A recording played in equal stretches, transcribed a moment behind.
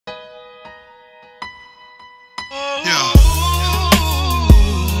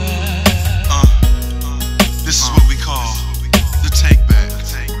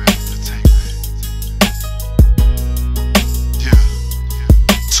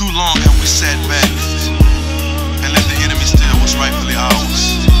too long have we sat back and let the enemy steal what's rightfully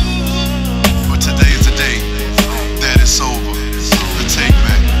ours. But today is the day that it's over. The take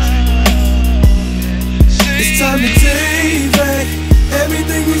back. It's time to take back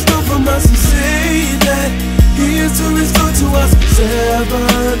everything we stole from us and say that He is to restore to us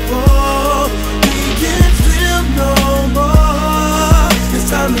sevenfold. We can't steal no more. It's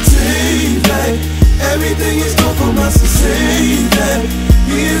time to take back everything He stole from us and say that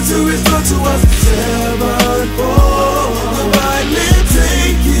He is to restore to us sevenfold. The right man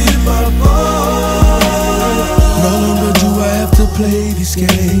take it by force. No longer do I have to play these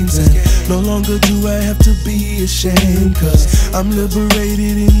games, and no longer do I have to be ashamed, 'cause I'm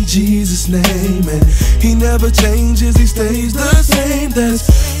liberated in Jesus' name, and He never changes, He stays the same. That's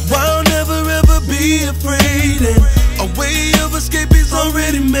why I'll never ever be afraid, and a way of escape is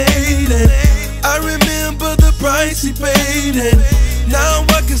already made, and I remember the price He paid, and now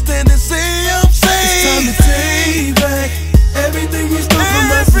I can stand and say I'm saved. It's time to take back everything He stole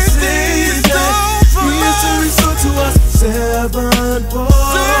from us and say that He is to restore to us sevenfold.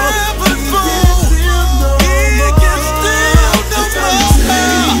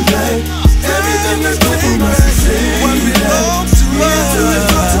 Everything He stole from us and say what belongs to us. He is to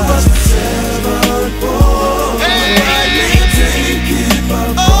restore to us sevenfold. Take it by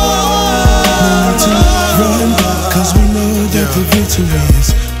force. Run, 'cause we know that the victory is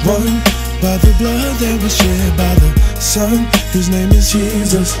won by the blood that was shed by the Son. His name is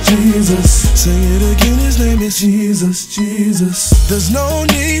Jesus, Jesus. Say it again, His name is Jesus, Jesus. There's no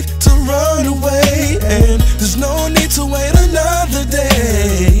need to run away, and there's no need to wait another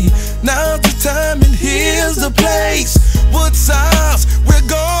day. Now's the time and here's the place. What's ours, we're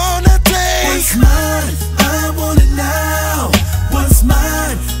gonna take. What's mine, I want it now. What's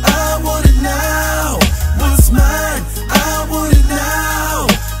mine, I want it now. What's mine, I want it now.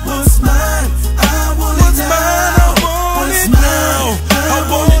 What's mine, I want it now. What's mine, I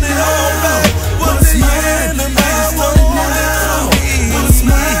want it all back. What's mine, I want it now. What's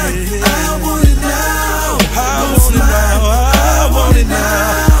mine, I want it now. What's mine, I want it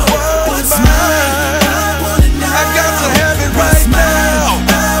now. What's mine, I want it now. I got to have it right now.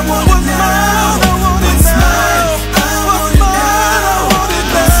 What's mine, I want it now. What's mine, I want it now.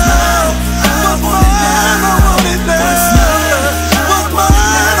 What's mine, I want it now. What's mine, I want it now.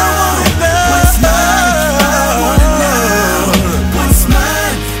 What's mine, I want it now. What's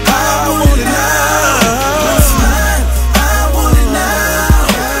mine, I want it now. What's mine, I want it now.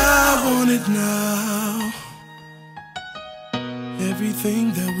 I want it now. Everything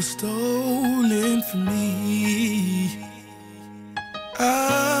that was stolen from me, I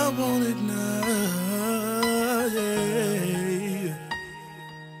want it now. Yeah.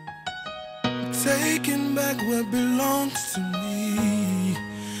 Taking back what belongs to me.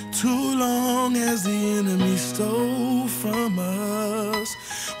 Too long as the enemy stole from us.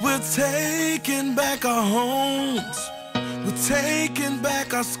 We're taking back our homes. We're taking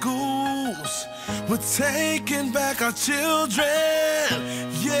back our schools. We're taking back our children.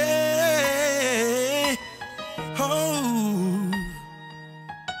 Yeah. Oh,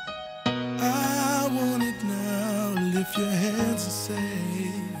 I want it now. Lift your hands and say,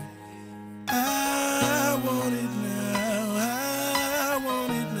 I want it now. I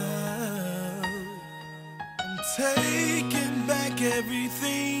want it now. I'm taking back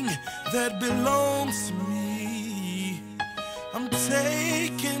everything that belongs to me. I'm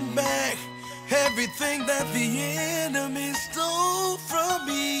taking back everything that the enemy stole from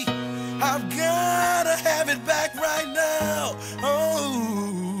me. I've gotta have it back right now.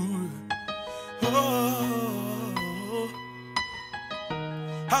 Oh, oh.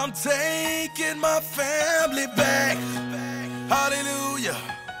 I'm taking my family back. Hallelujah.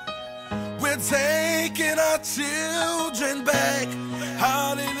 We're taking our children back.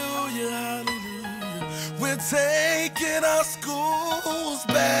 Hallelujah, hallelujah. We're taking our schools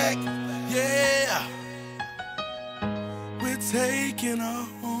back. Yeah. We're taking our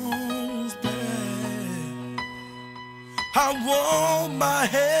homes back. I want my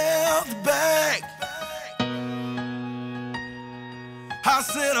health back. I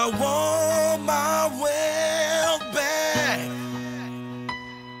said I want my wealth back.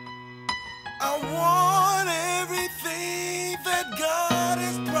 I want everything that God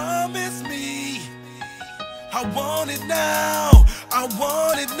has promised me. I want it now. I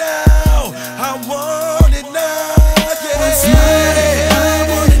want it now. I want